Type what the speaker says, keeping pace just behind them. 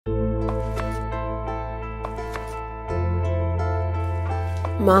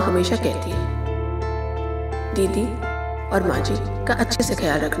माँ हमेशा कहती है, दीदी और माँ जी का अच्छे से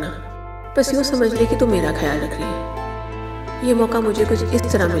ख्याल रखना। बस यूँ समझ ले कि तू मेरा ख्याल रख रही है। ये मौका मुझे कुछ इस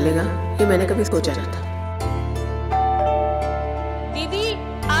तरह मिलेगा, ये मैंने कभी सोचा न था। दीदी,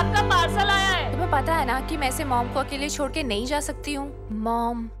 आपका पार्सल आया है। तुम्हें पता है ना कि मैं इसे मॉम को अकेले छोड़ के नहीं जा सकती हूँ।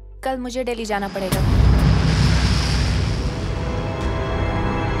 मॉम, कल मुझे दिल्ली जाना पड़ेगा।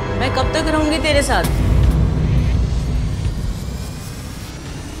 मैं कब तक रहूंगी तेरे साथ?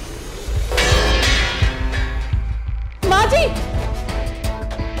 माँ जी!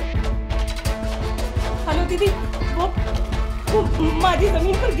 हेलो दीदी, वो माँ जी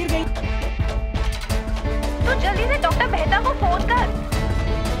जमीन पर गिर गई। तो जल्दी से डॉक्टर मेहता को फोन कर।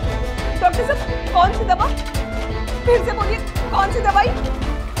 डॉक्टर साहब, कौन सी दवा? फिर से बोलिए, कौन सी दवाई?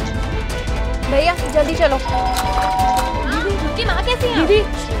 भैया जल्दी चलो। उनकी माँ कैसी है? दीदी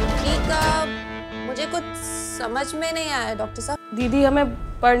ठीक, मुझे कुछ समझ में नहीं आया डॉक्टर साहब। दीदी, हमें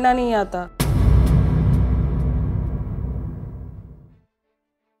पढ़ना नहीं आता।